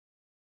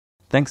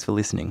Thanks for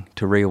listening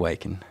to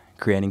Reawaken,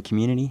 creating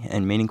community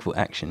and meaningful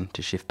action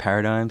to shift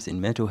paradigms in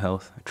mental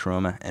health,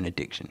 trauma and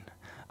addiction,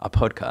 a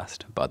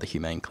podcast by the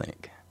Humane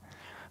Clinic.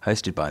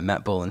 Hosted by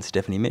Matt Ball and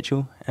Stephanie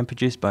Mitchell and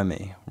produced by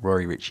me,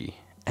 Rory Ritchie,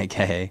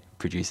 aka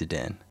Producer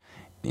Dan.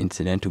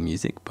 Incidental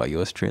music by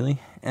yours truly,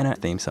 and our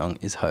theme song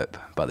is Hope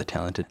by the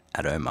talented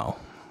Ado Mull.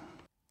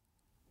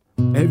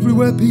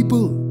 Everywhere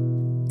people,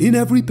 in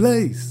every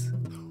place,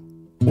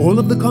 all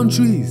of the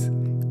countries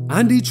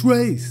and each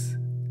race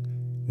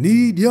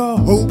need your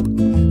hope.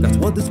 That's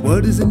what this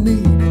world is in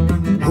need.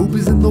 Hope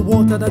is in the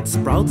water that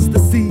sprouts the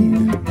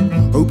seed.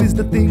 Hope is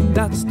the thing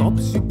that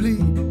stops you bleed.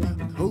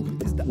 And hope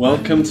is the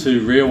Welcome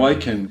to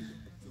Reawaken.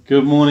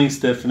 Good morning,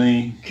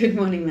 Stephanie. Good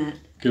morning, Matt.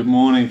 Good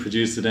morning,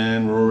 Producer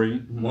Dan, Rory.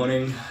 Good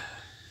morning.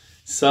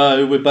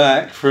 So we're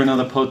back for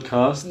another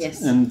podcast.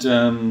 Yes.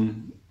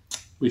 And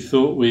we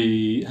thought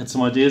we had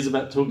some ideas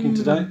about talking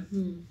today.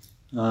 And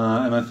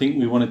I think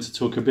we wanted to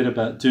talk a bit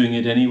about doing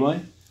it anyway,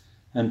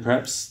 and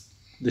perhaps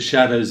the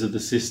shadows of the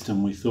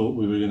system. We thought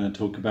we were going to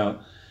talk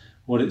about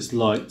what it's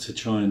like to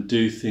try and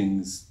do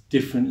things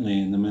differently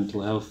in the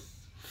mental health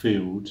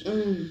field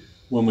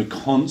when we're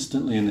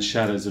constantly in the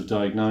shadows of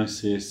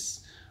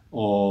diagnosis,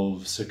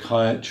 of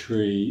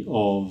psychiatry,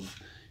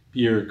 of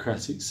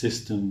bureaucratic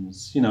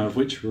systems, of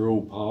which we're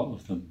all part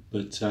of them.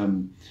 But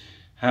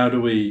how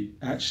do we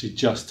actually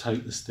just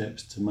take the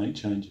steps to make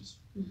changes?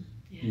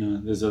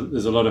 There's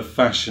a lot of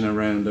fashion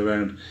around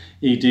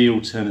ED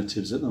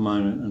alternatives at the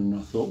moment, and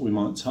I thought we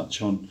might touch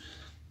on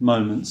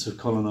moments of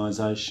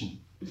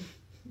colonisation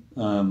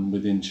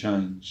within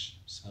change.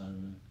 So,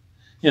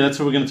 that's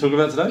what we're going to talk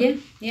about today.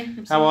 Yeah,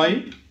 absolutely. How are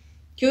you?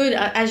 Good.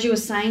 As you were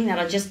saying that,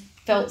 I just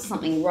felt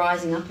something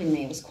rising up in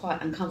me. It was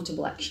quite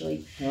uncomfortable,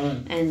 actually.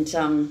 Right. And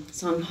so I'm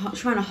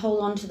trying to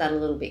hold on to that a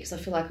little bit because I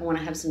feel like I want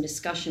to have some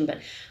discussion.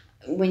 But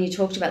when you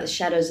talked about the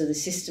shadows of the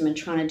system and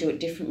trying to do it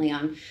differently,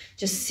 I'm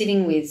just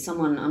sitting with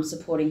someone I'm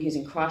supporting who's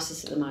in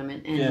crisis at the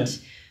moment, and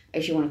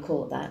if you want to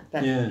call it that,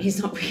 but he's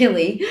not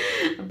really.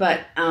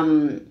 But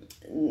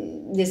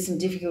there's some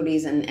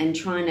difficulties, and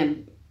trying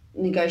to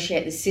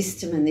negotiate the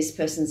system and this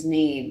person's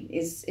need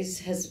is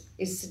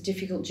a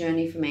difficult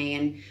journey for me.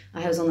 And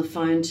I was on the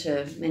phone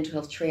to mental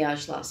health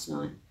triage last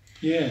night.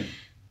 Yeah.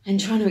 And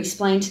trying to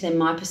explain to them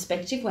my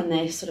perspective when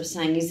they're sort of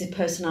saying, is the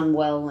person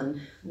unwell, and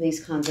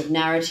these kinds of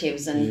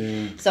narratives.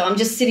 And so I'm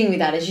just sitting with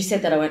that. As you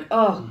said that, I went,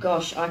 oh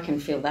gosh, I can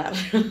feel that.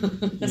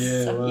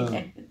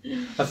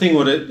 I think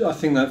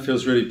that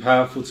feels really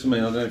powerful to me.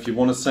 I don't know if you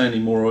want to say any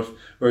more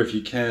or if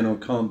you can or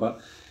can't,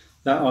 but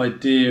that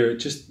idea,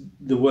 just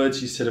the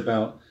words you said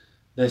about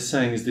they're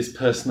saying, is this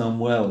person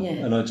unwell?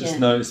 And I just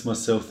noticed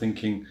myself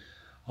thinking,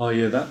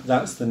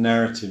 that's the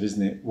narrative,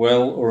 isn't it?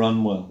 Well or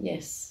unwell?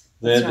 Yes.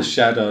 They're the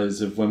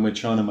shadows of when we're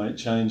trying to make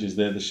changes.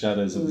 They're the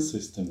shadows of the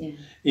system. Yeah.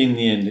 In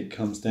the end, it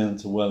comes down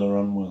to well or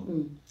unwell.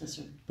 That's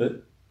right.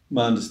 But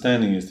my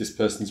understanding is this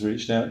person's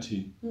reached out to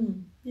you,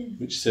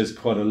 which says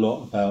quite a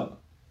lot about...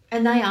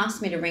 And they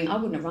asked me to ring. I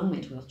wouldn't have rung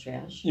mental health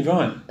triage. You're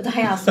right. But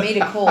they asked me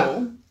to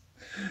call.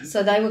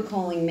 So they were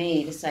calling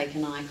me to say,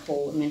 can I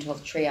call mental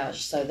health triage,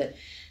 so that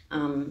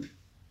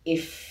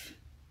if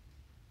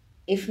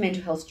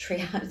mental health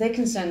triage, they're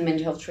concerned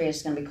mental health triage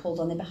is going to be called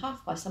on their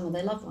behalf by some of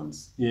their loved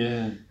ones.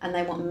 Yeah. And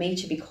they want me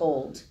to be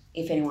called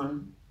if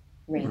anyone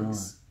rings. Right.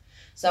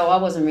 So I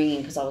wasn't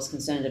ringing because I was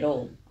concerned at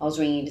all. I was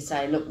ringing to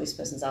say, look, this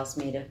person's asked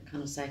me to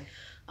kind of say,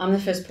 I'm the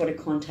first port of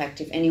contact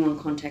if anyone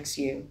contacts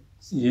you.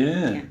 So,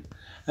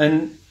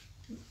 And,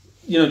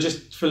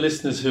 just for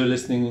listeners who are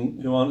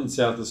listening who aren't in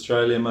South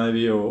Australia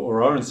maybe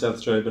or are in South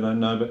Australia but don't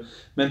know, but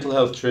mental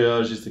health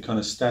triage is the kind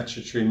of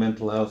statutory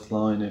mental health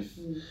line if...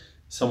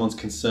 someone's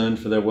concerned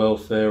for their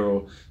welfare,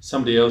 or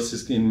somebody else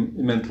is in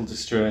mental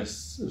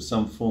distress of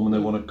some form and they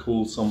want to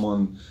call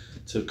someone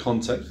to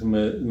contact the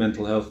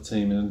mental health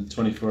team in a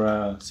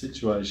 24-hour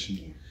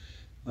situation.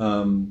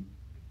 And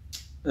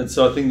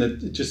so I think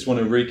that, just want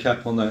to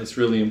recap on that, it's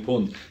really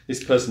important.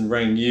 This person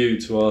rang you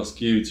to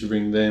ask you to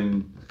ring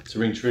them, to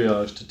ring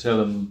triage, to tell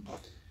them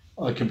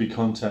I can be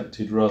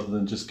contacted, rather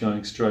than just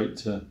going straight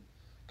to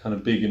kind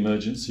of big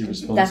emergency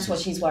responses. That's what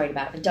she's worried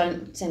about. But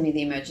don't send me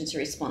the emergency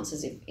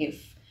responses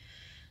if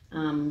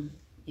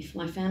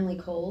my family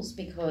calls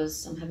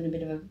because I'm having a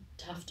bit of a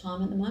tough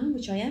time at the moment,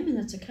 which I am, and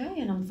that's okay,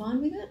 and I'm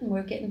fine with it, and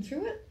we're getting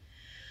through it.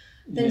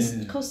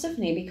 Then call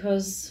Stephanie,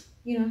 because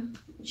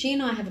she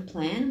and I have a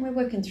plan, and we're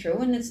working through,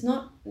 and it's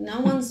not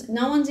no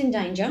one's in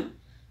danger,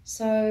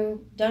 so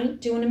don't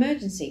do an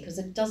emergency because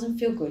it doesn't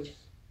feel good.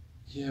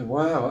 Yeah,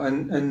 wow,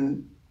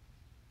 and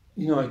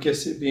I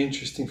guess it'd be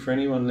interesting for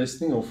anyone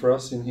listening or for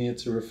us in here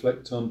to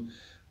reflect on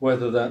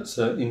whether that's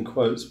a, in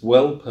quotes,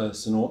 well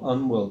person or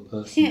unwell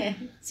person. Yeah,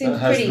 seems that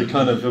has pretty. the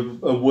kind of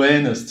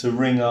awareness to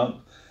ring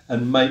up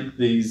and make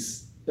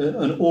these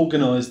and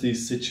organise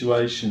these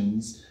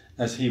situations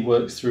as he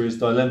works through his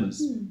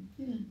dilemmas.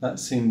 That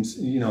seems,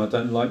 I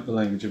don't like the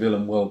language of ill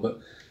and well, but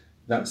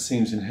that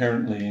seems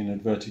inherently, in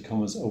inverted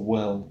commas, a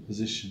well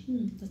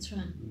position. That's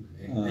right.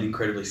 An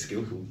incredibly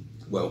skillful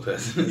well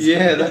person.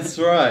 Yeah, that's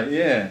right,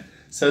 yeah.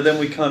 So then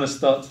we kind of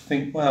start to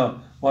think,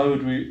 wow, Why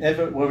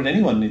would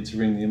anyone need to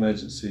ring the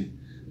emergency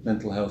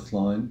mental health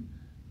line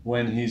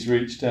when he's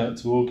reached out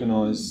to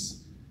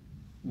organise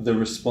the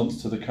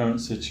response to the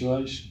current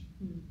situation?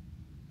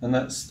 And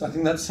I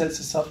think that sets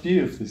us up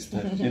beautifully,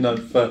 Steph,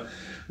 for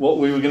what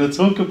we were going to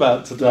talk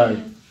about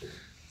today.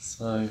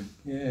 So,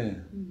 yeah.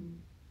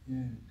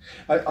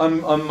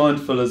 I'm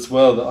mindful as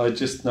well that I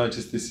just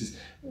noticed this is...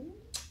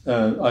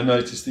 I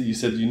noticed that you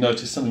said you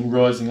noticed something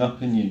rising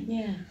up in you.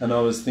 Yeah. And I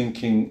was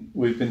thinking,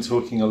 we've been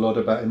talking a lot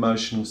about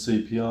emotional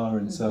CPR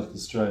in South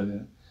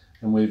Australia,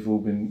 and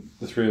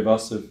the three of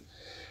us have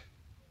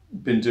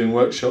been doing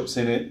workshops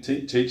in it,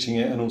 teaching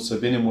it, and also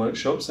been in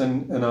workshops.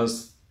 And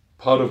as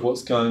part of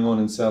what's going on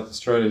in South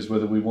Australia is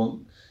whether we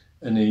want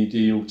an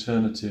ED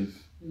alternative,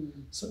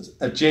 so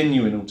a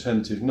genuine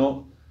alternative,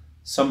 not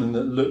something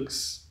that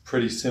looks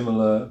pretty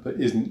similar but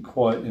isn't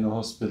quite in a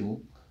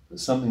hospital, but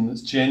something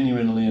that's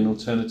genuinely an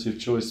alternative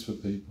choice for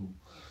people.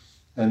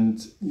 And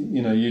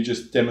you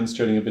just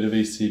demonstrating a bit of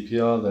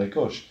ECPR there.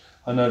 Gosh,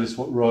 I notice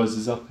what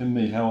rises up in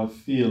me, how I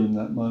feel in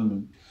that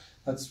moment.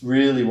 That's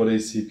really what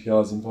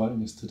ECPR is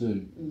inviting us to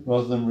do,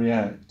 rather than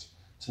react,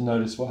 to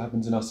notice what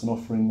happens in us and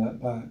offering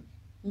that back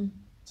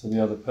to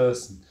the other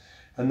person.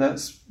 And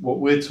that's what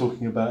we're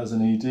talking about as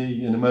an ED,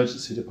 an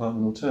emergency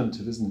department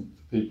alternative, isn't it,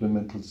 for people in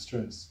mental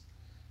distress?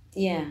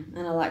 Yeah,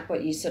 and I like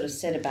what you sort of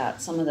said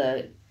about some of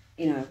the,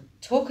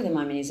 talk at the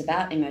moment is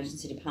about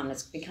emergency department.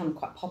 It's become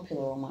quite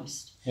popular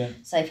almost. Yeah.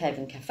 Safe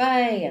Haven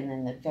Cafe, and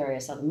then the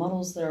various other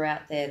models that are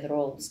out there that are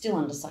all still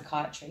under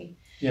psychiatry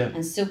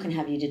and still can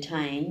have you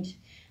detained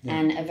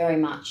and are very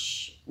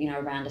much,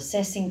 around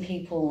assessing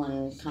people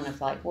and kind of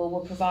like, well,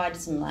 we'll provide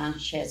some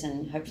lounge chairs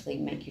and hopefully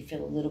make you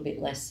feel a little bit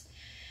less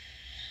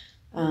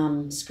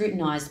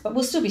scrutinised, but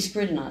we'll still be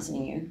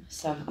scrutinising you.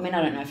 So, I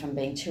don't know if I'm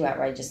being too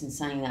outrageous in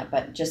saying that,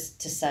 but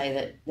just to say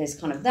that there's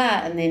kind of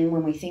that. And then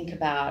when we think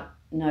about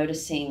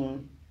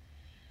noticing,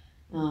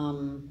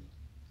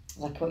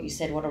 like what you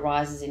said, what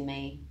arises in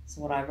me,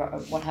 so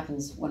what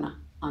happens when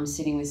I'm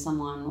sitting with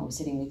someone or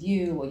sitting with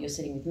you or you're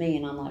sitting with me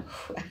and I'm like,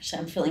 actually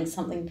I'm feeling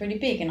something pretty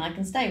big and I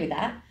can stay with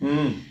that.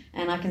 And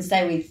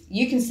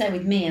you can stay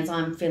with me as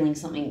I'm feeling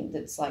something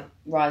that's like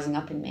rising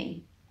up in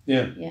me.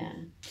 Yeah.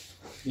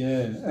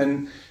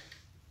 And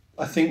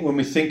I think when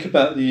we think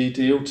about the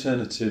ED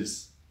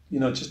alternatives,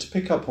 just to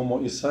pick up on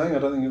what you're saying, I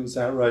don't think it was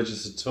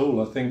outrageous at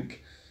all. I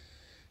think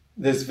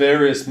there's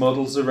various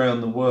models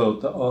around the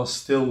world that are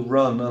still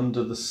run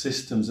under the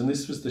systems, and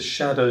this was the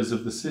shadows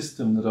of the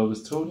system that I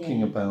was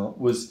talking about.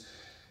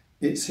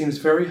 It seems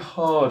very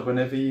hard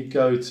whenever you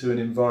go to an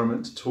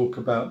environment to talk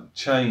about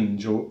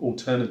change or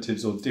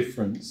alternatives or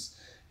difference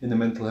in the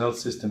mental health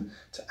system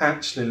to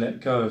actually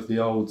let go of the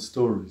old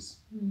stories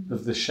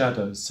of the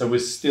shadows. So we're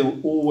still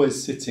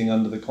always sitting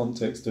under the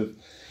context of,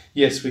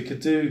 yes, we could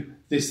do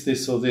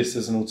this or this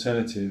as an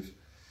alternative,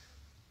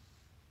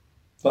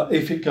 but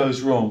if it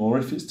goes wrong, or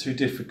if it's too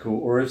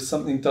difficult, or if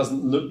something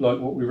doesn't look like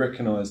what we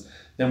recognise,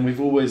 then we've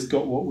always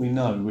got what we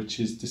know, which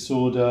is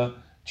disorder,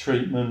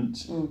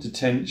 treatment,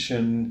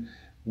 detention,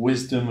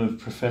 wisdom of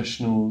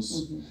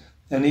professionals.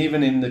 And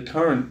even in the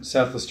current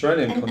South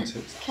Australian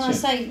context. Can I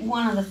say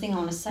one other thing I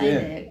want to say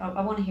there?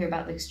 I want to hear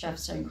about the South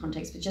Australian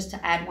context, but just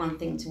to add one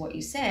thing to what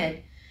you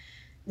said,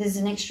 there's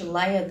an extra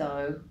layer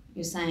though.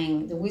 You're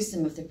saying the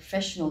wisdom of the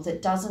professional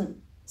that doesn't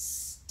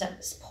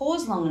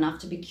pause long enough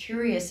to be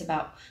curious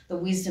about the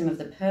wisdom of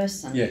the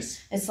person. Yes.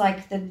 It's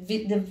like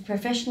the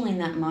professional in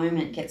that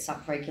moment gets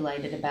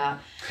upregulated about,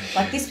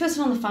 like this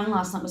person on the phone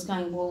last night was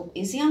going, well,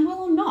 is he unwell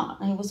or not?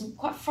 And he was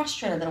quite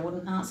frustrated that I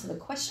wouldn't answer the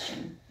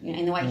question,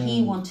 in the way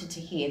he wanted to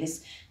hear,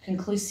 this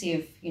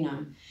conclusive,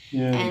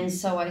 And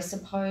so I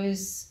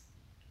suppose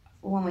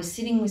when we're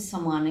sitting with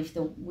someone, if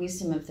the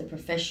wisdom of the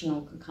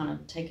professional can kind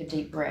of take a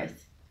deep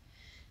breath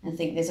and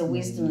think there's a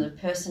wisdom of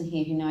the person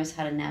here who knows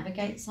how to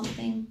navigate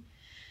something.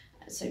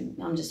 So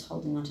I'm just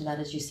holding on to that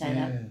as you say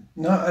that.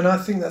 No, and I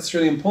think that's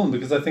really important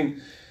because I think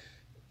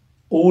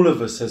all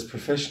of us as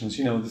professionals,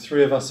 the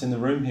three of us in the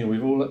room here,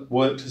 we've all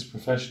worked as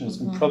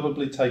professionals and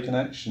probably taken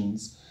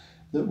actions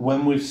that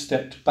when we've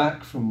stepped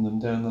back from them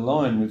down the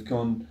line, we've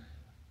gone,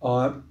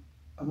 I'm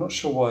not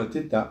sure why I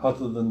did that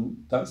other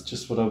than that's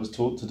just what I was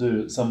taught to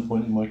do at some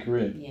point in my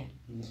career. Yeah.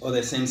 Or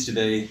there seems to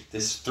be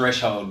this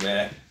threshold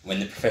where when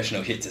the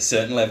professional hits a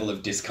certain level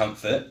of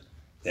discomfort,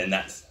 then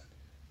that's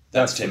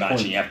too much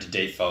and you have to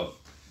default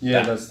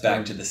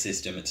back to the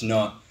system. It's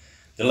not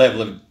the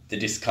level of the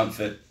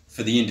discomfort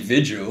for the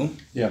individual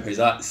who's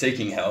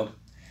seeking help.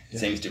 It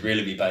seems to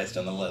really be based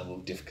on the level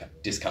of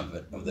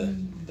discomfort of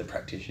the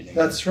practitioner.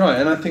 That's right,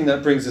 and I think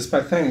that brings us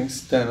back,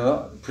 thanks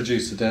Dan,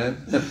 producer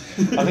Dan,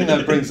 I think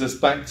that brings us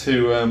back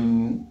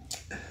to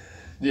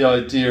the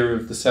idea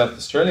of the South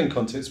Australian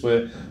context,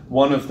 where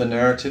one of the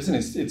narratives, and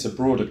it's a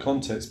broader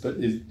context, but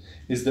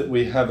is that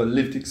we have a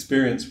lived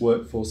experience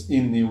workforce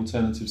in the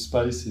alternative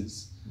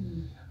spaces.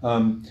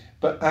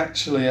 But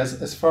actually,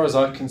 as far as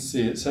I can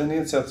see it, certainly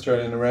in South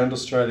Australia and around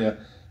Australia,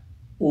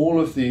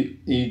 all of the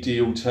ED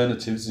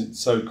alternatives,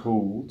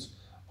 so-called,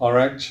 are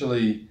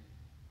actually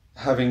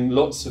having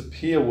lots of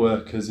peer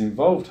workers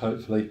involved,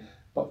 hopefully,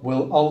 but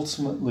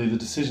the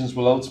decisions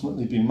will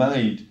ultimately be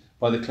made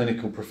by the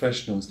clinical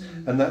professionals.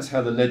 And that's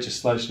how the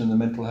legislation and the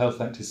Mental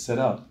Health Act is set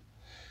up.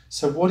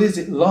 So what is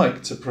it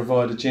like to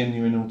provide a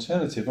genuine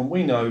alternative? And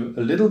we know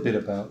a little bit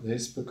about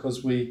this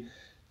because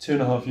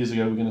 2.5 years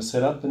ago, we're going to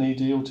set up an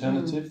ED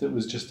alternative that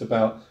was just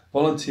about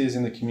volunteers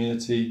in the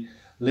community,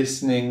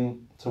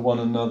 listening to one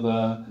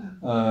another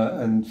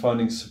and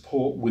finding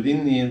support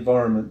within the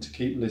environment to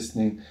keep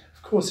listening.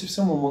 Of course, if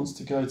someone wants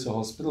to go to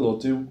hospital or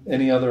do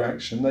any other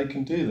action, they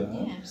can do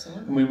that. Yeah,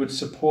 absolutely. And we would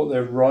support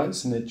their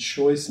rights and their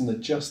choice and the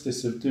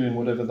justice of doing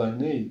whatever they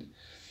need.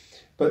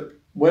 But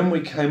when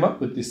we came up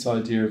with this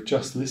idea of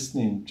just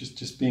listening,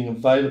 just being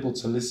available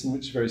to listen,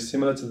 which is very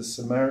similar to the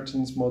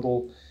Samaritans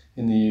model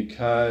in the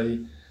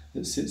UK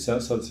that sits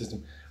outside the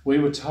system, we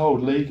were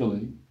told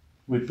legally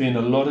we'd be in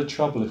a lot of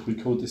trouble if we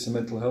called this a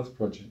mental health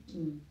project.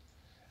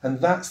 And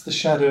that's the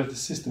shadow of the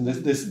system.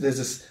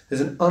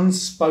 There's an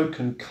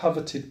unspoken,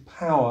 coveted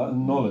power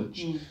and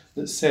knowledge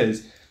that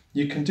says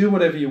you can do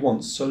whatever you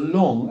want so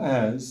long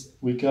as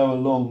we go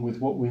along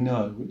with what we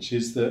know, which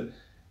is that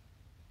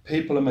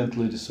people are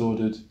mentally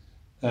disordered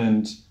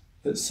and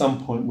at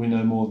some point we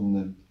know more than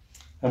them.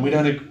 And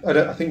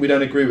I think we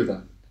don't agree with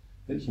that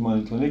at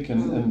Humane Clinic,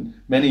 and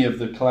many of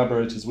the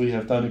collaborators we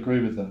have don't agree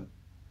with that.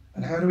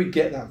 And how do we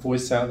get that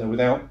voice out there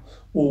without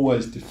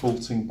always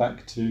defaulting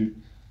back to,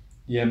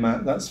 yeah,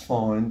 Matt, that's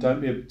fine,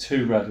 don't be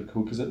too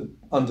radical, because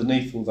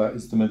underneath all that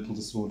is the mental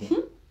disorder,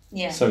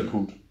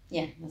 so-called.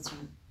 Yeah, that's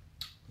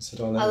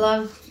right. I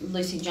love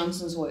Lucy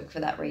Johnson's work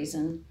for that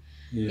reason,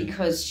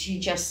 because she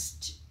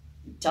just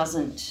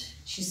doesn't,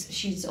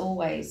 she's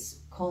always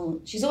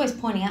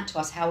pointing out to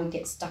us how we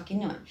get stuck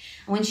into it.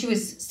 And when she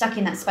was stuck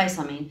in that space,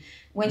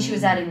 when she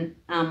was out in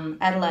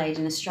Adelaide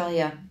in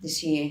Australia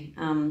this year,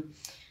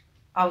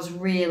 I was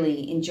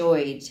really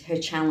enjoyed her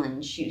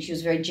challenge. She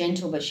was very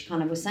gentle, but she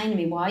kind of was saying to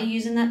me, why are you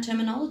using that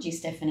terminology,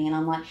 Stephanie? And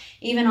I'm like,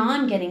 even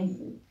I'm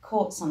getting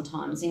caught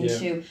sometimes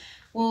into,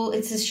 well,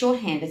 it's a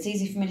shorthand. It's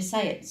easy for me to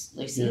say it,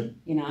 Lucy,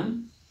 you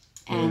know?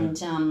 And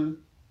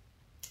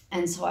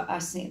so I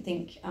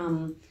think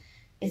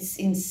it's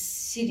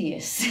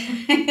insidious.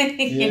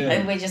 You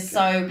know, we're just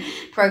so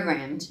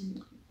programmed.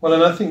 Well,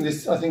 and I think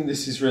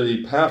this is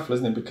really powerful,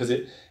 isn't it? Because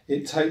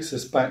it takes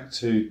us back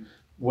to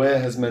where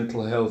has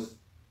mental health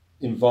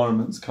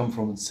environments come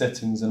from and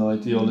settings and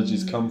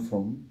ideologies come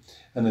from.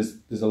 And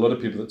there's a lot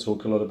of people that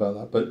talk a lot about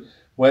that. But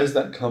where's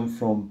that come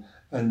from?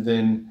 And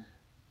then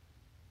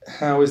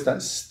how is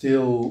that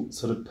still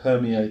sort of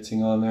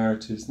permeating our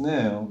narratives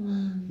now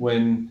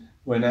when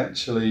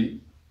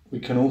actually we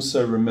can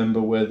also remember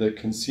where the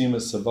consumer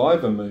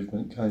survivor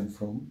movement came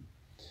from,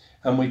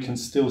 and we can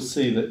still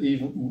see that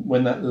even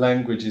when that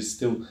language is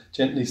still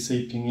gently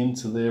seeping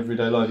into the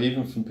everyday life,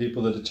 even from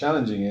people that are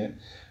challenging it,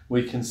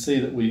 we can see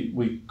that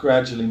we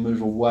gradually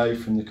move away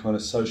from the kind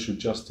of social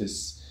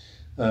justice,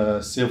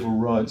 civil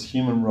rights,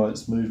 human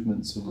rights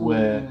movements of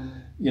where,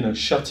 you know,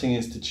 shutting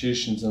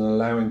institutions and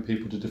allowing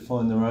people to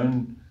define their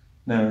own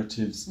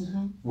narratives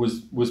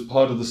was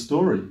part of the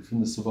story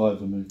from the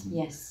survivor movement.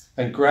 Yes.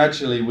 And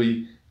gradually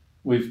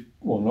we've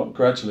not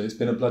gradually, it's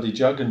been a bloody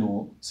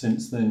juggernaut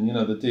since then. You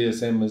know, the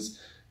DSM has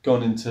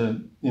gone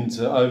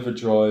into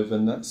overdrive,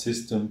 and that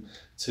system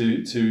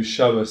to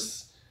show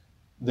us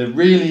there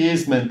really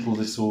is mental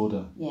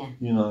disorder. Yeah.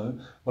 You know,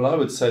 well, I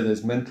would say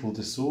there's mental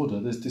disorder.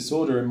 There's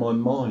disorder in my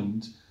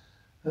mind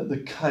at the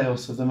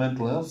chaos of the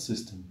mental health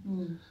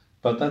system.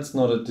 But that's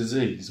not a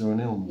disease or an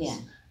illness. Yeah.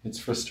 It's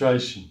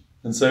frustration.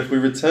 And so if we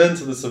return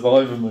to the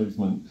survivor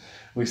movement,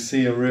 we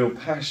see a real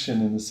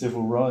passion in the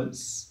civil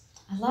rights.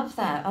 I love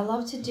that. I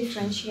love to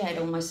differentiate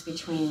almost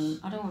between,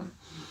 I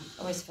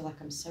always feel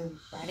like I'm so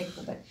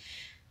radical, but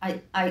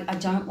I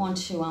don't want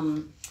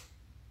to,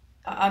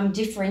 I'm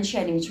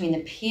differentiating between the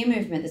peer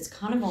movement that's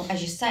kind of,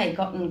 as you say,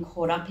 gotten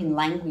caught up in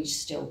language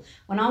still.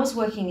 When I was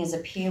working as a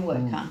peer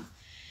worker,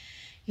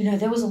 you know,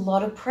 there was a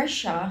lot of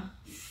pressure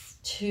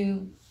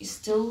to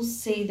still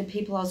see the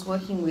people I was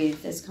working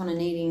with as kind of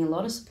needing a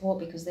lot of support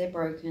because they're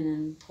broken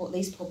and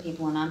these poor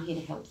people, and I'm here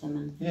to help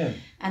them.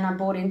 And I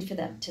bought into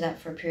that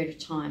for a period of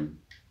time.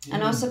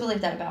 And I also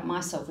believe that about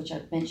myself, which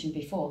I've mentioned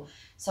before.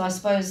 So I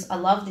suppose I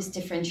love this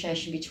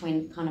differentiation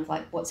between kind of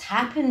like what's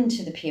happened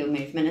to the peer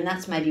movement, and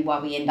that's maybe why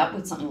we end up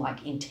with something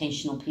like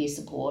intentional peer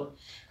support,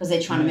 because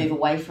they're trying to move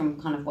away from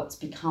kind of what's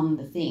become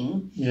the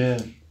thing. Yeah.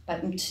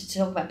 But to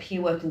talk about peer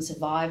work and the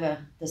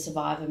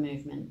survivor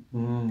movement.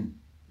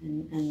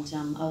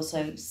 And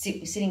also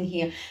sitting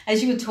here,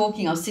 as you were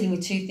talking, I was sitting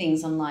with two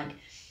things. I'm like,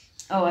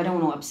 oh, I don't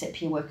want to upset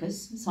peer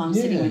workers. So I'm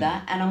sitting with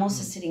that. And I'm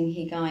also sitting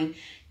here going,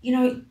 you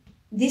know,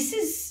 this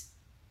is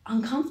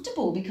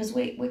uncomfortable because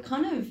we're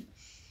kind of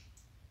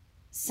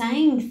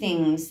saying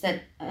things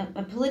that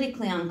are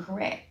politically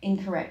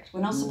incorrect.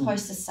 We're not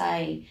supposed to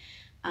say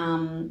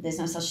there's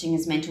no such thing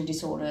as mental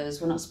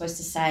disorders. We're not supposed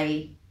to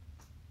say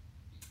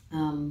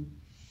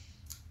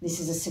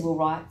this is a civil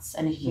rights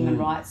and a human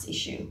rights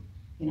issue.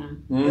 You know,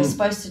 we're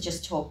supposed to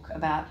just talk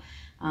about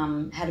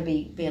how to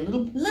be a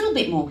little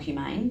bit more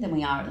humane than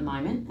we are at the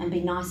moment, and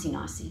be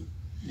nicey.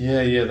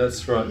 Yeah,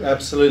 that's right.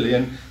 Absolutely.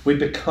 And we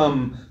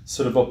become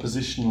sort of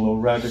oppositional or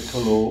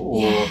radical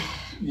or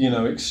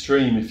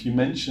extreme if you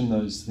mention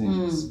those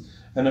things.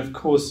 And of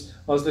course,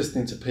 I was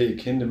listening to Peter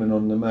Kinderman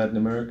on the Mad in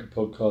America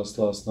podcast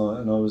last night,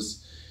 and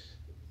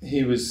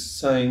he was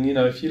saying,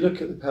 if you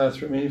look at the Power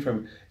Through Meaning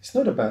Frame, it's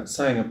not about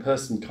saying a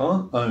person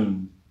can't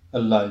own a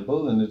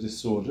label and a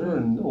disorder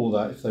and all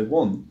that if they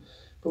want,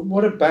 but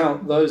what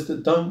about those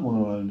that don't want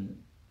to own it?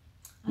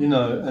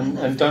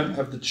 And don't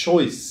have the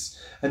choice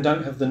and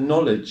don't have the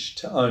knowledge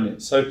to own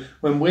it. So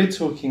when we're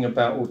talking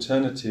about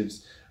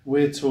alternatives,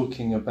 we're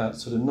talking about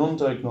sort of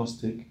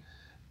non-diagnostic,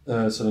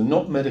 sort of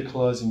not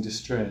medicalising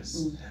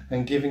distress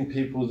and giving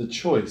people the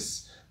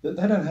choice that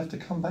they don't have to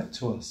come back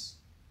to us.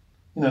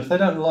 If they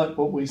don't like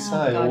what we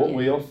say or what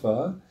we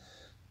offer,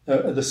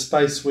 the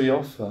space we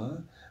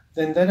offer,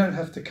 then they don't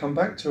have to come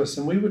back to us.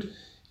 And we would,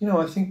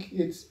 I think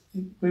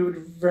we would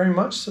very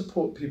much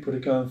support people to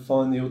go and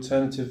find the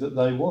alternative that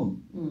they want.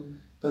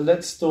 But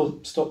let's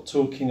stop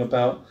talking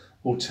about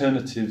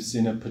alternatives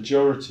in a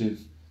pejorative,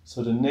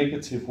 sort of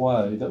negative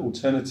way, that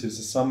alternatives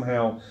are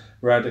somehow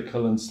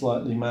radical and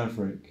slightly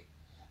maverick.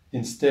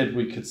 Instead,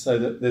 we could say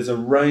that there's a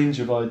range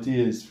of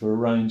ideas for a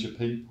range of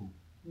people.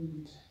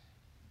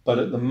 But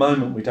at the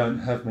moment, we don't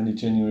have many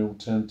genuine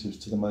alternatives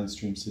to the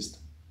mainstream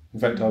system. In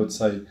fact, I would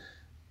say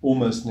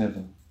almost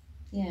never.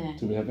 Yeah.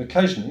 Do we have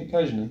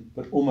occasionally,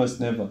 but almost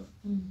never.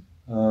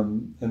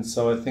 And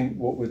so I think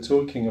what we're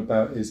talking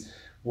about is,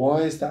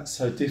 why is that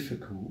so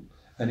difficult?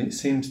 And it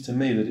seems to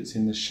me that it's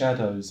in the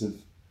shadows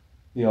of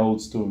the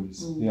old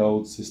stories, the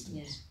old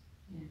systems.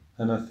 Yeah.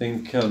 And I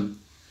think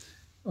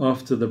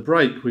after the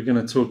break, we're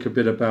going to talk a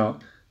bit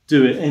about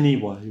do it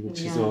anyway,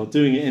 which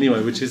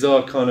is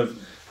our kind of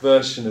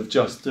version of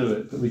just do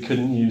it. But we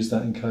couldn't use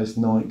that in case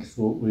Nike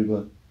thought we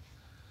were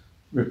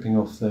ripping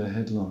off their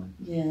headline.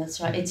 Yeah,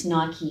 that's right. It's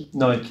Nike.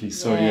 Nike,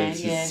 sorry,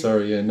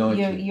 Nike.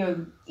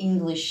 You're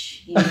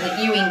English. You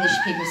English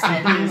people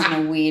say things in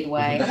a weird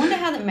way. I wonder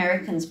how the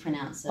Americans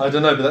pronounce it. I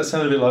don't know, but that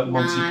sounded a bit like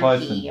Monty Nike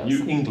Python. or You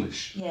something.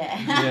 English. Yeah.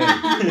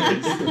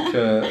 It's like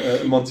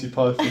a Monty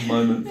Python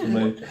moment for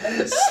me,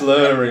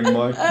 slurring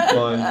my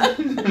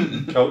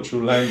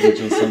cultural language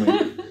or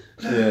something.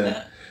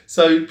 Yeah.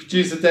 So,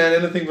 producer Dan,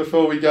 anything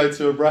before we go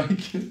to a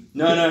break?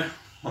 No.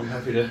 I'm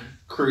happy to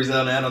cruise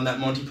on out on that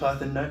Monty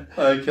Python note.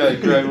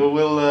 Okay, great. Well,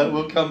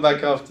 we'll come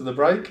back after the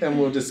break and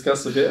we'll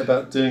discuss a bit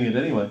about doing it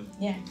anyway.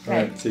 Yeah, All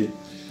great. right, see you.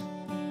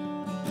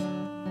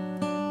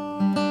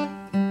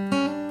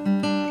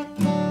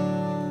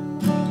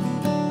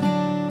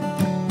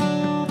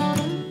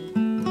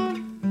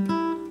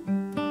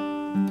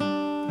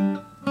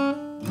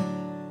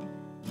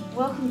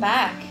 Welcome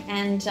back,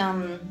 and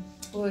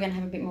we're going to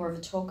have a bit more of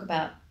a talk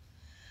about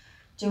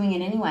doing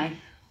it anyway.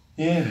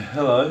 Yeah,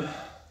 hello.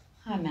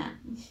 Hi, Matt.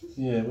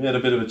 Yeah, we had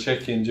a bit of a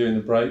check-in during the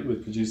break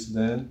with producer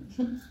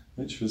Dan,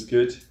 which was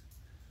good.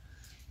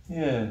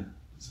 Yeah.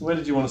 So where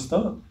did you want to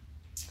start?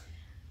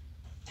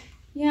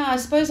 Yeah, I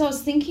suppose I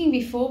was thinking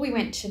before we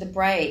went to the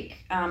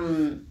break,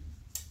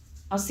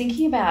 I was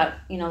thinking about,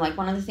 like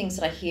one of the things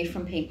that I hear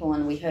from people,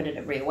 and we heard it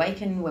at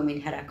Reawaken when we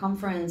had our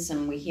conference,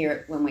 and we hear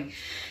it when we're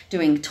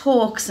doing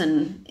talks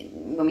and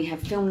when we have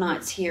film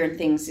nights here and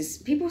things, is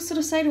people sort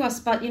of say to us,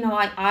 but,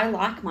 I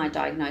like my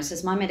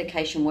diagnosis, my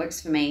medication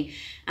works for me,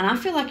 and I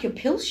feel like you're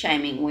pill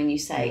shaming when you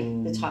say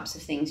the types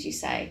of things you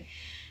say.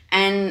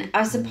 And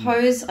I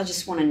suppose I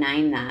just want to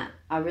name that.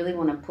 I really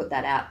want to put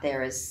that out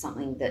there as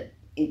something that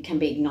it can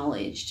be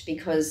acknowledged,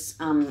 because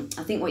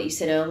I think what you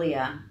said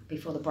earlier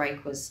before the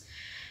break was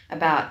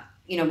about,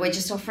 we're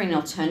just offering an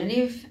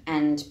alternative,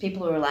 and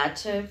people are allowed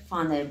to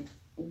find their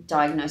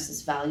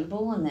diagnosis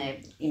valuable and their,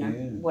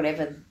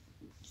 whatever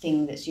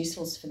thing that's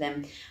useful for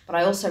them. But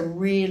I also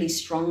really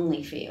strongly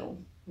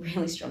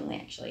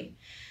actually,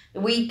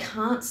 that we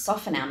can't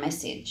soften our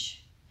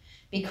message,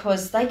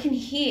 because they can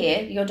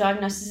hear your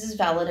diagnosis is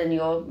valid and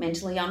you're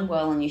mentally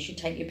unwell and you should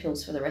take your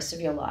pills for the rest of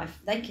your life.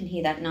 They can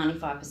hear that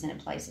 95% of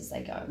places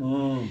they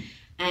go.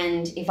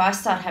 And if I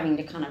start having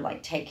to kind of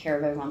like take care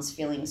of everyone's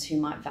feelings who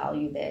might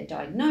value their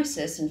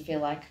diagnosis and feel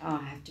like, I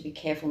have to be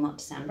careful not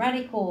to sound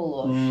radical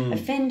or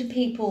offend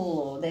people,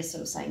 or they're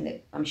sort of saying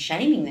that I'm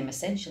shaming them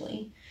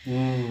essentially.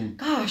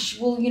 Gosh,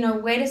 well,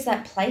 where does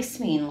that place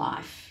me in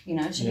life?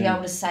 To be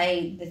able to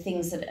say the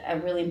things that are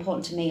really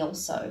important to me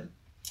also.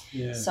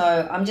 Yeah.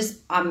 So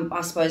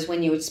I suppose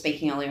when you were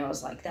speaking earlier, I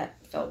was like,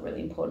 that felt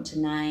really important to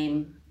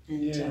name.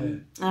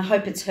 And I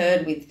hope it's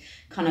heard with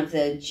kind of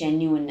the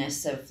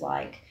genuineness of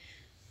like,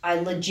 I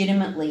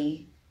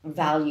legitimately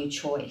value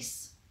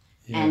choice.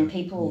 And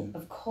people,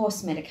 of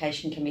course,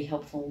 medication can be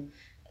helpful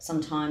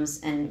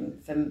sometimes,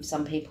 and for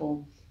some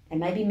people, and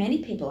maybe many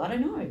people, I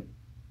don't know.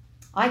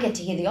 I get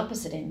to hear the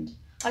opposite end.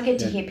 I get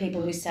to hear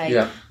people who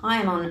say,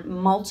 I am on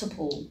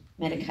multiple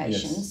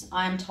medications.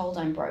 I am told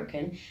I'm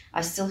broken.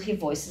 I still hear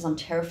voices. I'm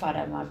terrified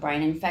out of my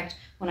brain. In fact,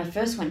 when I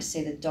first went to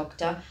see the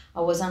doctor,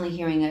 I was only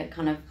hearing a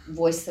kind of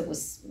voice that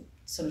was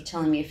sort of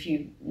telling me a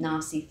few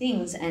nasty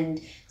things,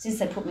 and since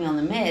they put me on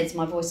the meds,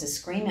 my voices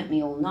scream at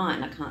me all night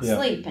and I can't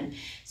sleep. And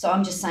so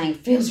I'm just saying, it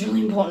feels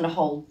really important to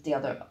hold the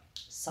other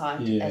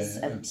side Yeah,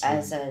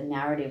 as a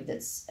narrative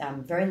that's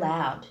very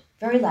loud.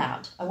 Very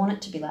loud. I want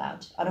it to be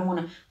loud. I don't want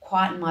to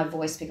quieten my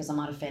voice because I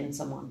might offend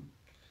someone.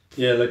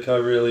 Yeah, look, I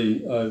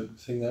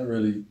think that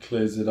really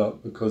clears it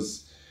up,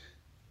 because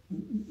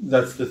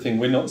that's the thing.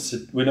 We're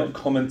not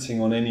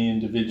commenting on any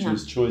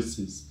individual's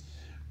choices.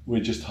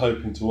 We're just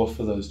hoping to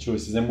offer those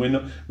choices, and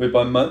we're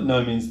by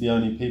no means the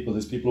only people.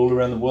 There's people all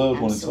around the world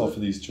wanting to offer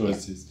these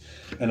choices,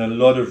 and a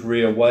lot of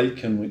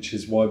reawaken, which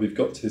is why we've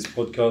got to this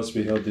podcast.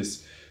 We held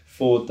this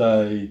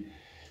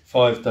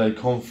 5-day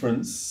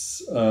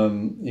conference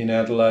in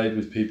Adelaide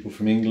with people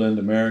from England,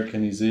 America,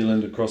 New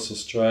Zealand, across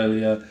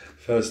Australia,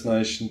 First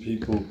Nation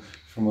people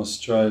from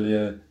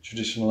Australia,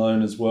 traditional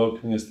owners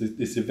welcoming us.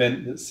 This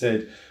event that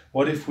said,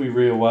 what if we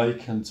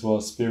reawaken to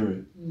our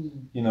spirit?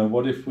 You know,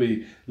 what if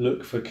we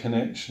look for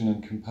connection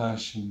and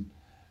compassion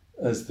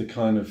as the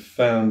kind of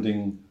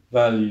founding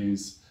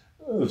values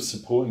of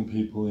supporting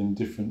people in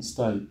different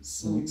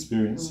states and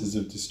experiences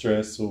of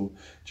distress or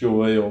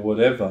joy or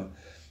whatever?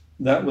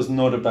 That was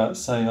not about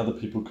saying other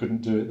people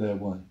couldn't do it their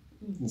way.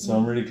 And so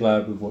I'm really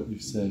glad with what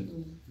you've said.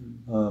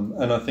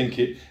 And I think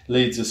it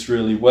leads us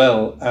really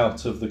well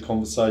out of the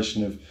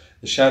conversation of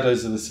the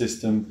shadows of the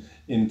system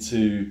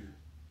into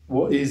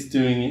what is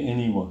doing it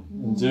anyway.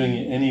 And doing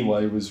it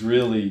anyway was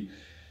really,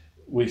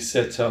 we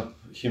set up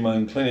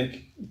Humane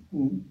Clinic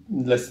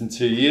less than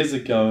 2 years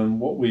ago, and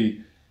what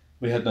we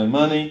had no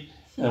money,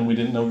 and we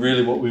didn't know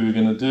really what we were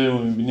going to do,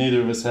 and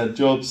neither of us had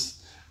jobs.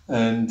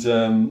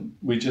 And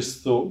we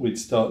just thought we'd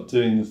start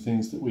doing the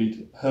things that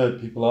we'd heard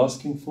people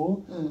asking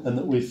for and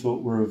that we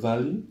thought were of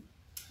value.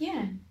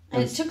 Yeah,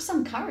 and it took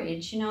some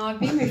courage. You know, I've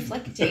been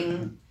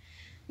reflecting,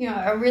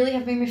 I really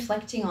have been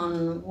reflecting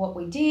on what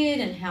we did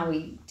and how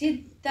we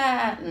did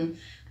that,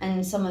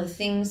 and some of the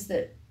things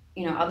that,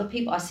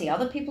 I see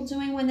other people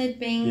doing when they're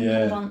being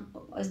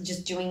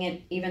just doing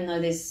it, even though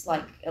there's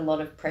like a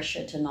lot of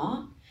pressure to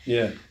not.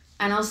 Yeah.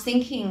 And I was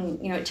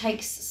thinking, it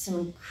takes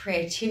some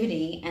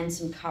creativity and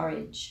some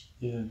courage.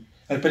 Yeah.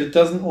 But it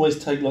doesn't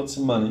always take lots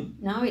of money.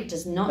 No, it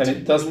does not. And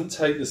it doesn't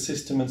take the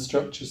system and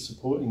structure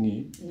supporting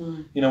you.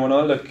 No. When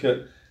I look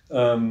at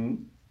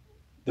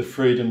the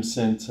Freedom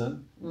Centre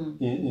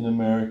in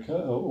America,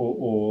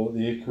 or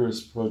the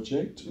Icarus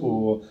Project,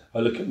 or I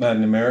look at Mad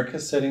in America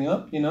setting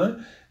up,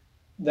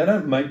 they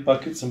don't make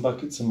buckets and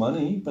buckets of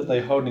money, but they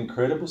hold an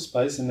incredible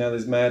space. And now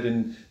there's Mad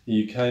in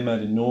the UK,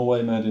 Mad in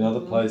Norway, Mad in other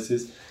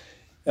places.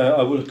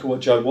 I will look at what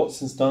Joe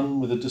Watson's done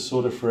with A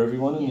Disorder for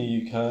Everyone in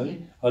the UK. Yeah.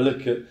 I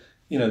look at,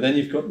 then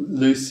you've got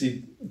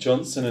Lucy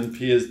Johnson and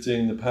Piers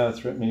doing the Power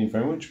Threat Meaning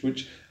Framework,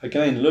 which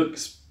again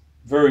looks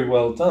very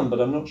well done, but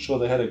I'm not sure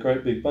they had a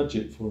great big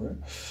budget for it.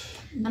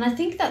 And I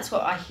think that's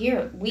what I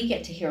hear. We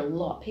get to hear a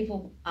lot.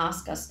 People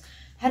ask us,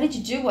 how did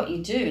you do what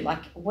you do?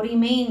 Like, what do you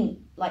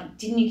mean? Like,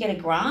 didn't you get a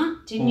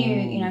grant? Didn't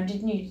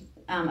you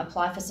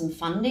apply for some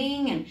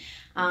funding?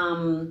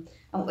 And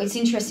it's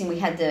interesting. We've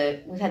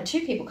had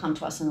two people come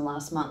to us in the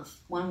last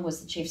month. One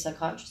was the Chief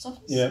Psychiatrist's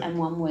Office, and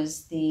one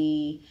was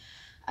the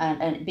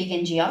a big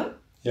NGO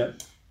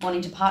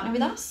wanting to partner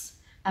with us.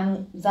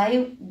 And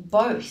they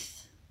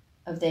both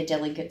of their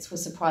delegates were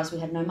surprised we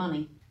had no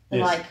money.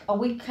 They're like, "Oh,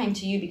 we came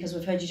to you because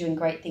we've heard you're doing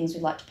great things.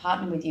 We'd like to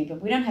partner with you,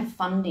 but we don't have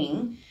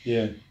funding."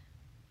 Yeah.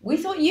 We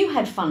thought you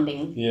had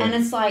funding. Yeah. And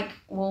it's like,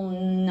 well,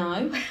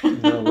 no.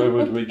 No, where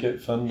would we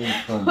get funding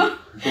from? But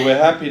we're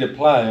happy to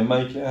play and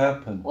make it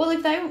happen. Well,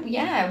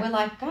 we're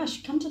like,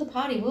 gosh, come to the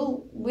party.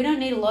 We don't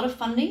need a lot of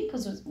funding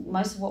because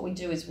most of what we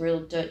do is real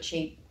dirt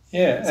cheap.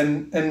 Yeah,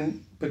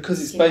 and because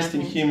it's based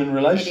in human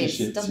relationships.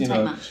 It doesn't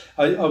take much.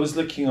 I was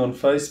looking on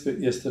Facebook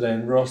yesterday,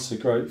 and Ross, a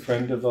great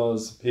friend of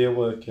ours, a peer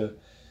worker,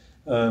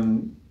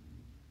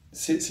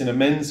 sits in a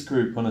men's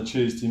group on a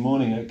Tuesday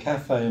morning at a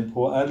cafe in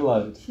Port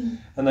Adelaide,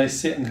 and they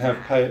sit and have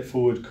pay it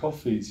forward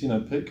coffees,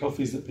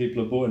 coffees that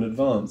people have bought in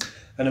advance,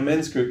 and a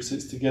men's group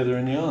sits together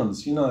in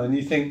yarns, and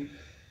you think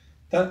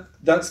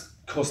that's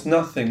cost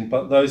nothing,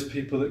 but those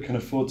people that can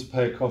afford to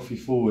pay a coffee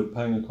forward,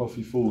 paying a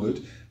coffee forward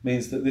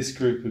means that this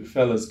group of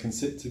fellas can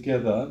sit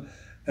together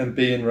and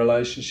be in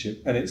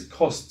relationship, and it's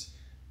cost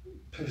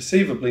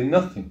perceivably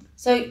nothing.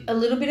 So a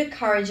little bit of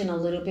courage and a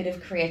little bit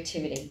of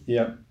creativity.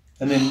 Yeah.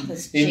 And then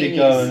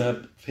Indigo and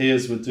her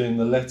peers were doing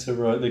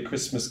the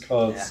Christmas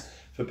cards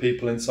for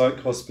people in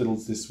psych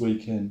hospitals this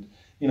weekend.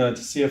 To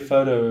see a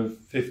photo of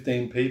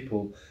 15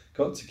 people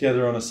got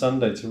together on a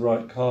Sunday to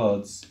write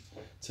cards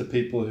to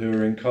people who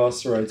are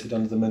incarcerated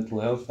under the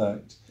Mental Health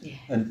Act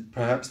and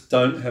perhaps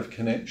don't have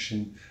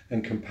connection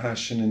and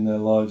compassion in their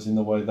lives in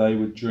the way they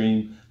would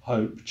dream,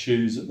 hope,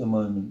 choose at the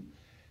moment.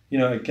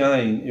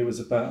 Again, it was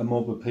about a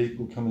mob of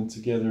people coming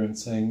together and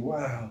saying,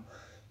 wow,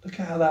 look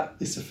at how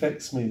this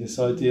affects me, this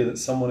idea that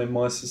someone in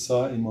my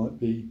society might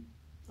be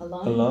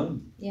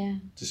alone,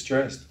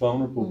 distressed,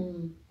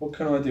 vulnerable. What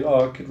can I do?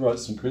 Oh, I could write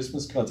some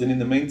Christmas cards, and in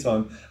the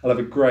meantime, I'll have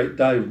a great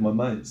day with my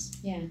mates.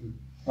 Yeah.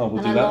 Oh,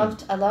 we'll and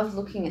do I loved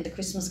looking at the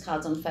Christmas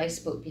cards on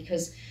Facebook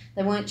because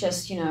they weren't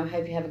just,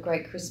 hope you have a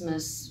great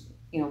Christmas,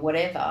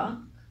 whatever.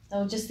 They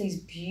were just these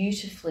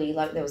beautifully,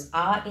 like there was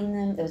art in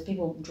them, there was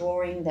people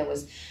drawing, there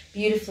was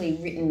beautifully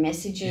written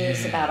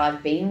messages about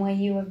I've been where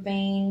you have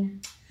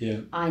been.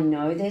 Yeah. I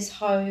know there's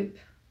hope.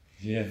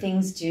 Yeah.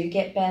 Things do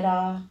get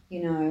better,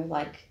 you know,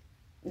 like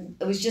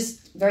it was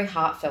just very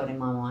heartfelt in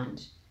my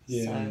mind.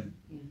 Yeah.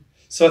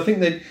 So I think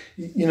that,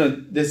 you know,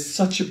 there's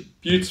such a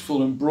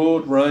beautiful and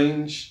broad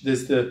range.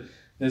 There's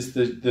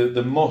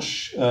the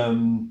Mosh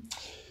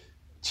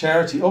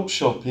charity op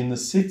shop in the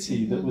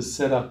city that was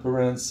set up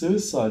around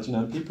suicide. You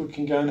know, people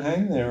can go and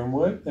hang there and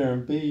work there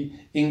and be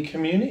in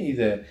community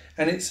there,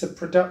 and it's a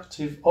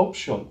productive op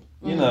shop.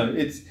 You know,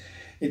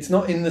 it's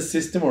not in the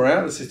system or out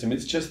of the system.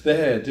 It's just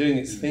there doing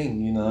its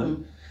thing. You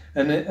know,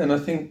 and I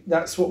think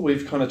that's what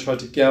we've kind of tried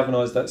to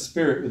galvanise, that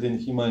spirit within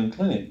Humane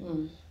Clinic.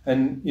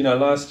 And you know,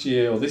 last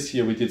year or this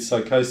year we did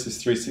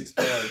Psychosis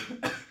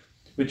 365,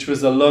 which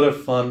was a lot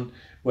of fun,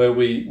 where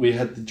we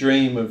had the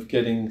dream of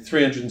getting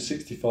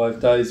 365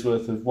 days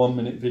worth of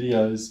 1-minute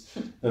videos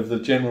of the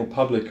general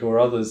public or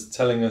others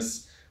telling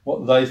us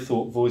what they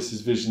thought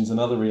voices, visions and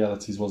other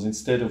realities was,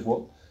 instead of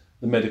what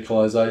the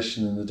medicalisation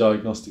and the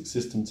diagnostic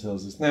system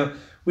tells us. Now,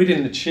 we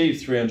didn't achieve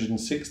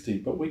 360,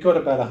 but we got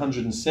about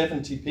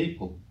 170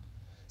 people.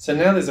 So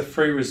now there's a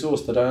free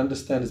resource that I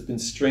understand has been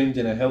streamed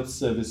in a health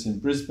service in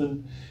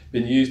Brisbane,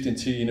 been used in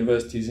 2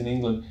 universities in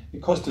England.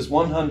 It cost us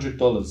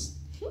 $100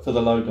 for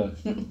the logo.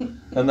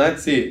 And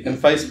that's it. And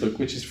Facebook,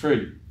 which is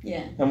free.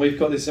 Yeah. And we've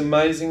got this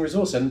amazing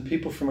resource, and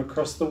people from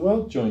across the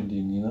world joined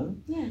in, you know.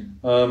 Yeah.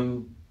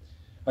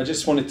 I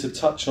just wanted to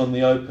touch on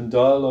the Open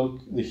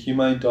Dialogue, the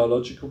Humane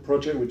Dialogical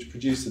Project, which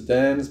producer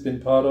Dan has been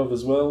part of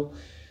as well.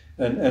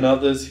 And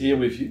others here,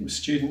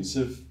 students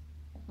have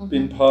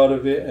been part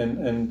of it,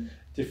 and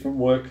different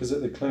workers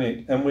at the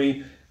clinic. And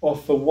we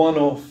offer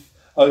one-off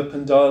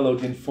open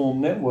dialogue informed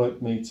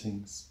network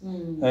meetings.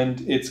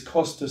 And it's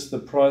cost us the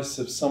price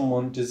of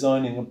someone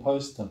designing a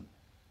poster,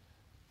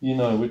 you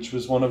know, which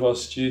was one of our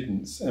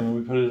students, and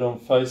we put it on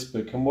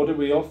Facebook. And what do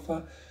we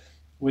offer?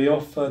 We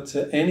offer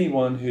to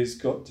anyone who's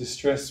got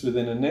distress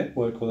within a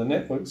network, or the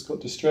network's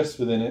got distress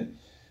within it,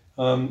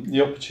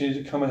 the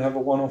opportunity to come and have a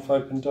one-off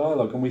open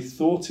dialogue. And we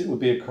thought it would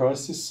be a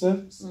crisis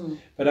service,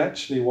 but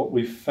actually what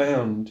we've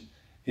found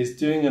is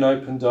doing an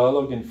open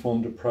dialogue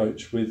informed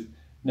approach with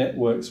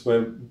networks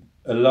where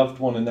a loved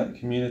one in that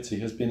community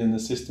has been in the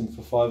system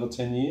for 5 or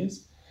 10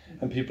 years,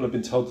 and people have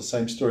been told the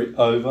same story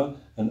over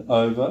and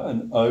over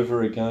and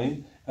over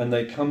again, and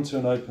they come to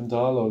an open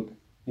dialogue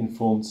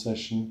informed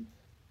session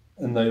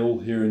and they all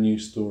hear a new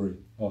story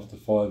after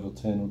 5 or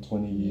 10 or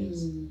 20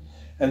 years.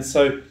 And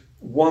so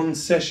one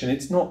session,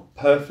 it's not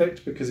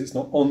perfect because it's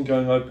not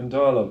ongoing open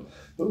dialogue,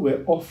 but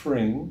we're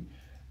offering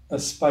a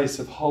space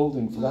of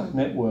holding for that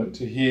network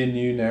to hear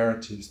new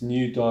narratives,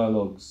 new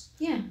dialogues.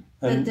 Yeah.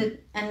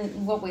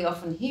 And what we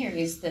often hear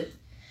is that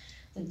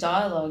the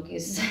dialogue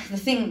is the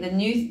thing. The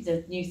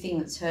new thing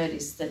that's heard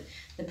is that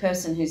the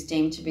person who's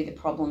deemed to be the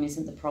problem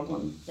isn't the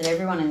problem. That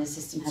everyone in the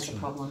system has a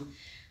problem,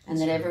 and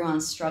that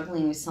everyone's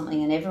struggling with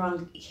something, and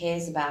everyone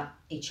cares about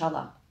each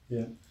other.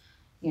 Yeah.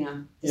 You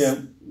know. Yeah.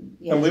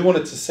 And we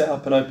wanted to set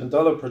up an open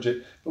dialogue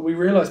project, but we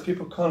realised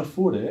people can't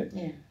afford it.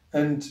 Yeah.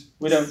 And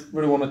we don't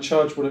really want to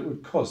charge what it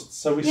would cost.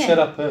 So we set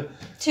up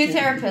two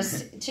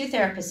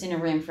therapists in a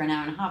room for an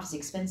hour and a half is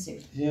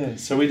expensive. Yeah,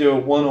 so we do a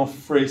one-off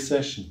free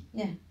session.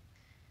 Yeah.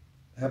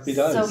 Happy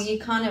days. So you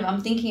kind of, I'm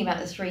thinking about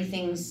the 3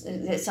 things.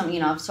 That's something, you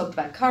know, I've talked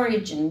about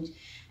courage and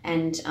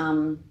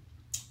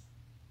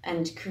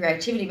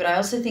creativity, but I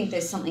also think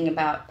there's something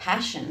about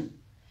passion.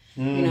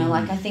 You know,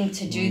 like I think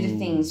to do the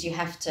things you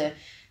have to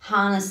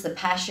harness the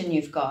passion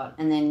you've got,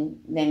 and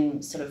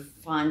then sort of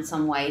find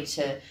some way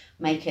to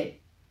make it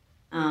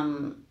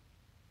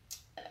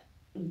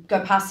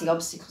go past the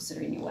obstacles that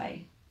are in your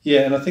way.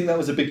 Yeah, and I think that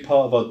was a big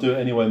part of our Do It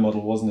Anyway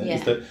model, wasn't it? Yeah.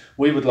 Is that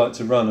we would like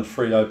to run a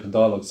free open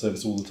dialogue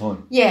service all the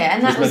time. Yeah,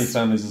 and for as many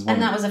families as one.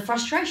 And that was a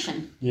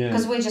frustration. Yeah.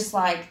 Because we're just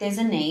like, there's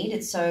a need.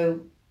 It's so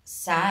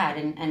sad,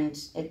 and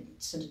it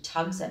sort of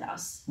tugs at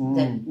us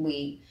that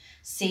we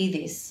see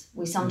this.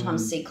 We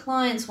sometimes see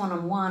clients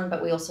one-on-one,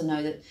 but we also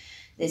know that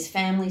there's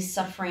families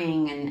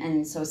suffering,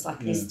 and so it's like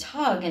this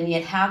tug, and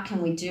yet how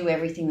can we do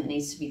everything that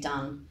needs to be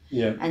done?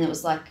 Yeah. And it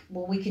was like,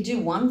 well, we could do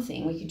one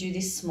thing. We could do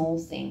this small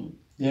thing.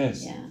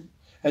 Yes. Yeah.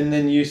 And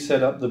then you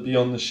set up the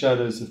Beyond the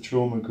Shadows of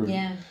Trauma group,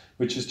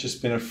 which has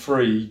just been a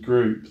free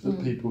group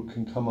that people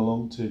can come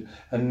along to.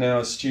 And now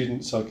a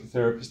student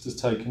psychotherapist has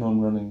taken on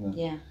running that.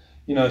 Yeah.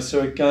 You know, so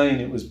again,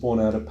 it was born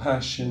out of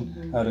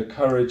passion, out of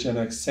courage, and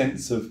a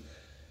sense of,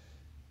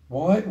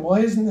 why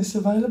isn't this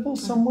available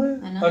somewhere?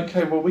 I know.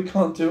 Okay, well, we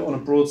can't do it on a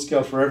broad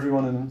scale for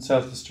everyone in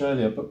South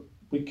Australia, but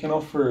we can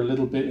offer a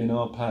little bit in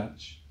our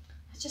patch.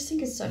 I just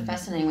think it's so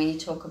fascinating when you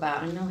talk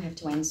about, I know we have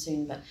to end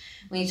soon, but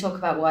when you talk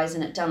about why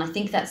isn't it done, I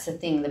think that's the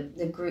thing,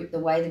 the group, the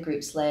way the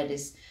group's led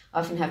is,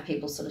 I often have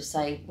people sort of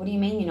say, what do you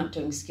mean you're not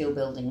doing skill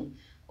building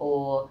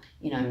or,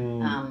 you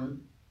know,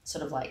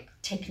 sort of like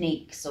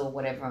techniques or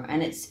whatever,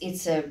 and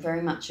it's a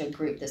very much a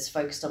group that's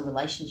focused on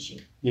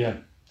relationship. Yeah.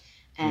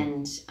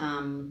 And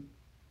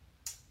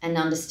and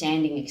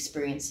understanding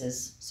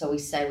experiences. So we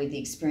stay with the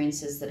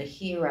experiences that are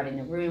here right in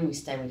the room, we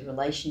stay with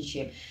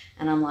relationship.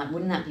 And I'm like,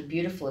 wouldn't that be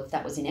beautiful if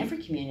that was in every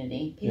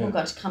community? People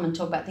got to come and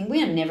talk about things.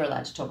 We are never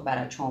allowed to talk about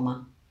our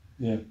trauma,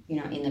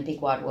 in the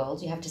big wide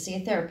world. You have to see a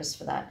therapist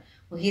for that.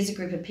 Well, here's a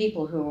group of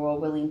people who are all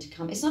willing to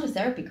come. It's not a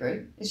therapy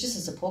group, it's just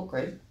a support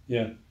group.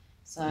 Yeah.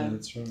 So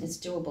that's right. It's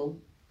doable.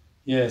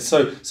 Yeah,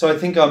 so I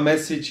think our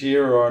message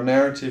here, or our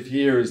narrative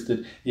here, is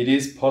that it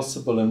is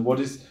possible. And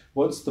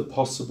what's the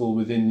possible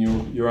within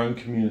your own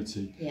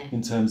community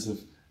in terms of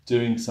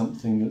doing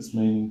something that's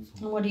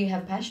meaningful? And what do you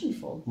have passion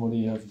for? What do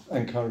you have,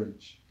 and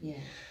courage? Yeah.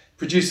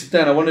 Producer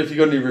Dan, I wonder if you've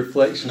got any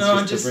reflections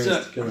No, just to bring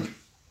us together.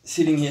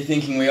 Sitting here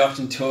thinking, we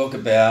often talk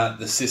about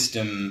the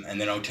system and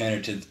then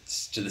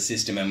alternatives to the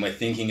system, and we're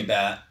thinking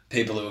about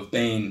people who have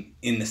been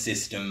in the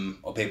system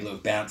or people who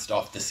have bounced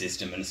off the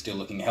system and are still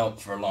looking help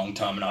for a long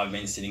time. And I've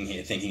been sitting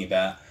here thinking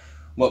about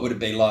what would it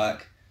be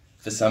like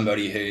for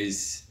somebody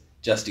who's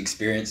just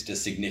experienced a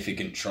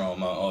significant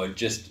trauma or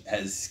just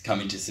has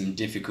come into some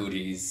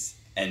difficulties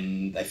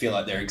and they feel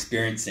like they're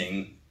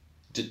experiencing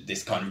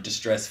this kind of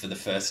distress for the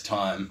first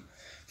time,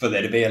 for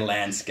there to be a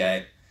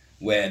landscape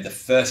where the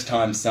first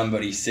time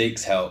somebody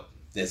seeks help,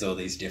 there's all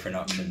these different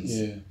options.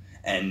 Yeah.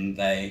 And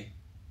they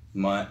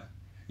might,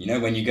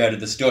 when you go to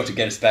the store, to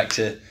get us back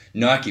to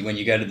Nike, when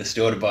you go to the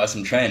store to buy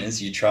some trainers,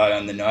 you try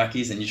on the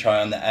Nikes and you try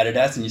on the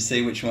Adidas and you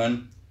see which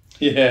one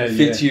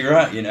fits you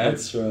right,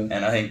 That's right.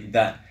 And I think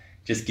that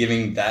just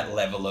giving that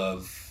level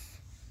of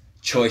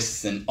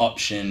choice and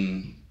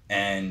option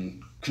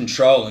and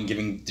control and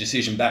giving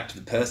decision back to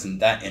the person,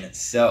 that in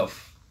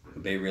itself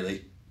would be a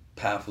really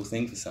powerful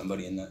thing for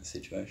somebody in that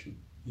situation.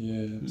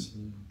 Yeah,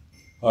 absolutely.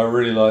 I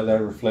really like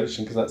that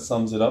reflection because that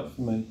sums it up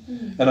for me.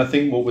 And I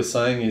think what we're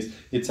saying is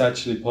it's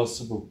actually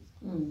possible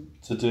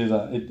to do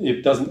that.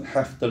 It doesn't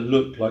have to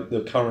look like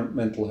the current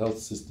mental health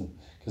system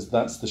because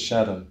that's the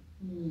shadow.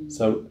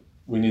 So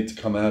we need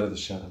to come out of the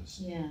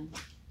shadows. Yeah.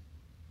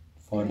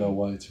 Find our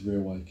way to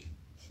reawaken.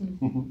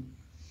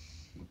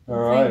 All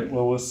right.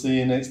 Well, we'll see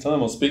you next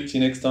time. I'll speak to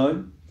you next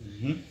time.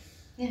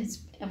 Yeah,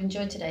 I've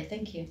enjoyed today.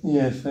 Thank you.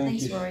 Yeah,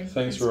 thanks, Rory.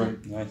 Thanks, Rory.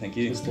 No, thank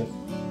you. Good stuff.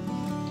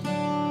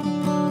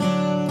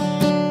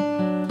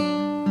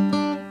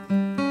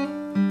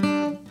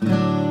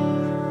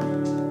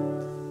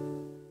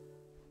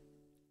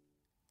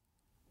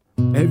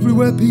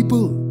 Everywhere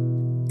people,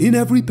 in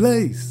every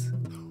place,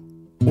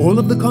 all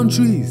of the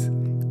countries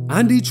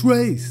and each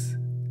race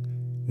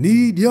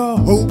need your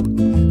hope.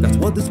 That's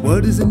what this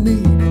world is in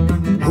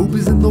need. Hope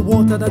is in the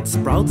water that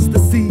sprouts the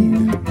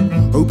seed.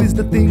 Hope is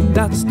the thing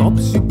that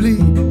stops you bleed.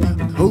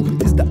 And hope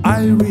is the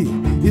irie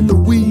in the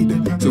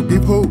weed. So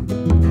give hope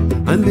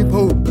and live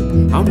hope.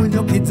 And when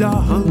your kids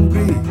are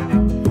hungry,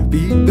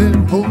 feed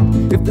them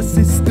hope. If the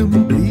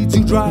system bleeds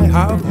you dry,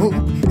 have hope.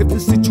 If the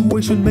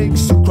situation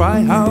makes you cry,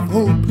 have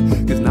hope.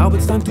 Cause now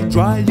it's time to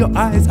dry your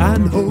eyes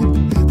and hope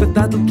that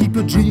that'll keep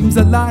your dreams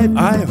alive.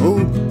 I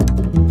hope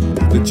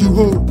that you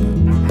hope,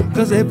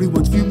 cause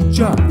everyone's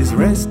future is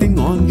resting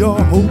on your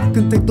hope.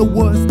 Can take the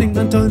worst thing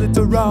and turn it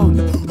around.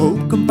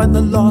 Hope can find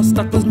the lost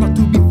that was not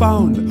to be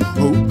found.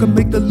 Hope can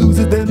make the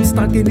loser them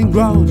start gaining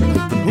ground.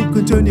 And hope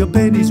can turn your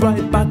pennies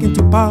right back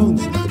into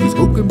pounds. Cause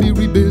hope can be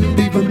rebuilt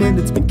even when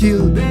it's been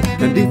killed.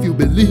 And if you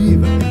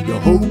believe, your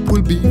hope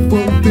will be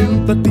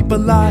fulfilled. But people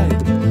lie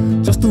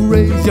just to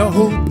raise your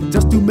hope,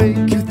 just to make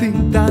you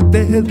think that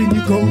they're helping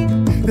you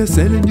cope. They're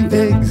selling you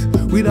eggs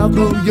without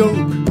no yolk.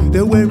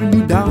 They're wearing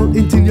you down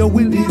until your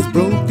will is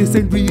broke. This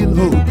ain't real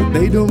hope,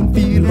 they don't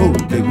feel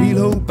hope. They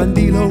real hope and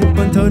deal hope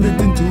and turn it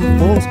into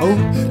false hope.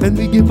 Then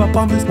we give up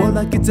on this world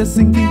like it's a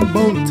sinking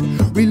boat.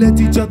 We let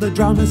each other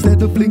drown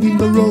instead of flinging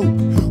the rope.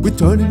 We're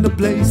turning the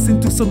place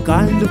into some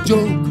kind of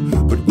joke.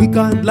 But we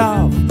can't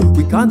laugh,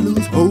 we can't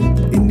lose hope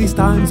in these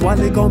times while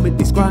they commit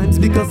these crimes.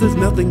 Because there's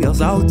nothing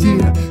else out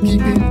here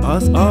keeping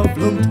us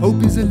afloat.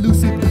 Hope is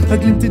elusive, a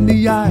glint in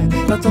the eye,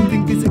 that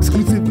something is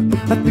exclusive,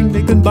 a thing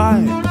they can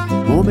buy.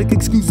 Or make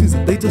excuses,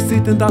 they just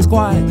sit and ask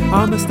why.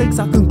 Our mistakes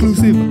are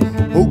conclusive,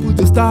 hope will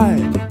just die.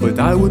 But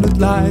I wouldn't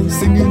lie,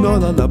 singing a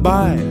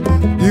lullaby.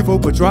 Give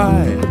hope a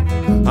try,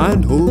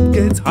 and hope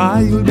gets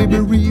high. You'll be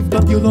bereaved,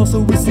 but you'll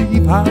also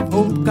receive. Have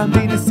hope, can't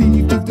be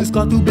deceived. You've just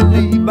got to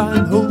believe,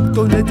 and hope,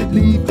 don't let it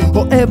leave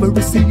or ever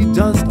recede.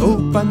 Just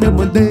hope, and then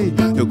one day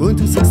you're going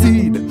to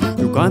succeed.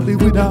 You can't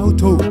live without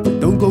hope,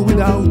 don't go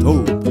without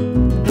hope.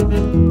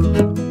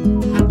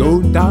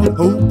 Don't doubt,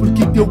 hope will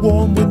keep you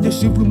warm when you're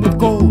shivering with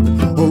cold.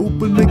 Hope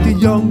will make you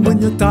young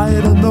when you're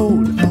tired and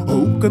old.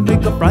 Hope can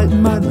make a bright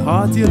man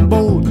hearty and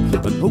bold.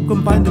 And hope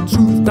can find the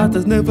truth that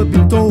has never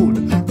been told.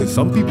 Cause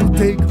some people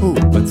take hope,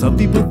 and some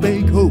people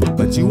fake hope.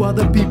 But you are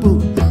the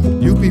people,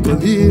 you people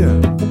here.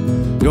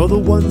 You're the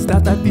ones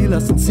that I feel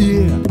are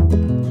sincere.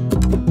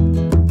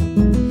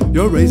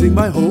 You're raising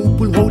my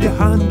hope, will hold your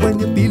hand when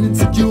you're feeling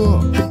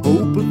secure.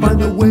 Hope will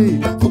find a way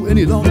through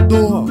any locked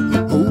door.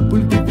 Hope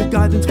will give you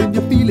guidance when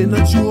you're feeling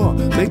unsure.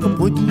 Make a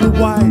point to the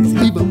wise,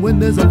 even when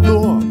there's a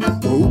flaw.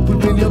 Hope will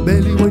fill your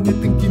belly when you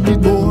think you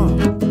need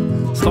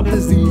more. Stop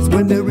disease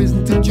when there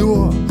isn't a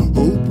cure.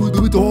 Hope will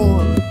do it all,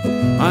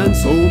 and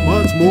so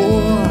much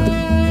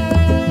more.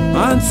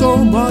 and so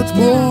much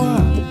more,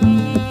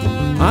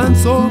 and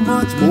so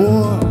much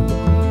more,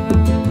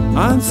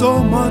 and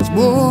so much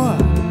more.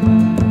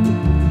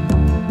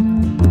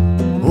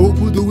 Hope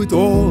will do it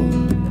all,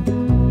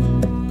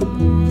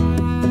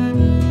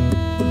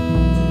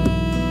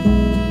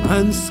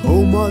 and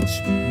so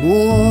much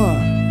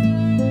more.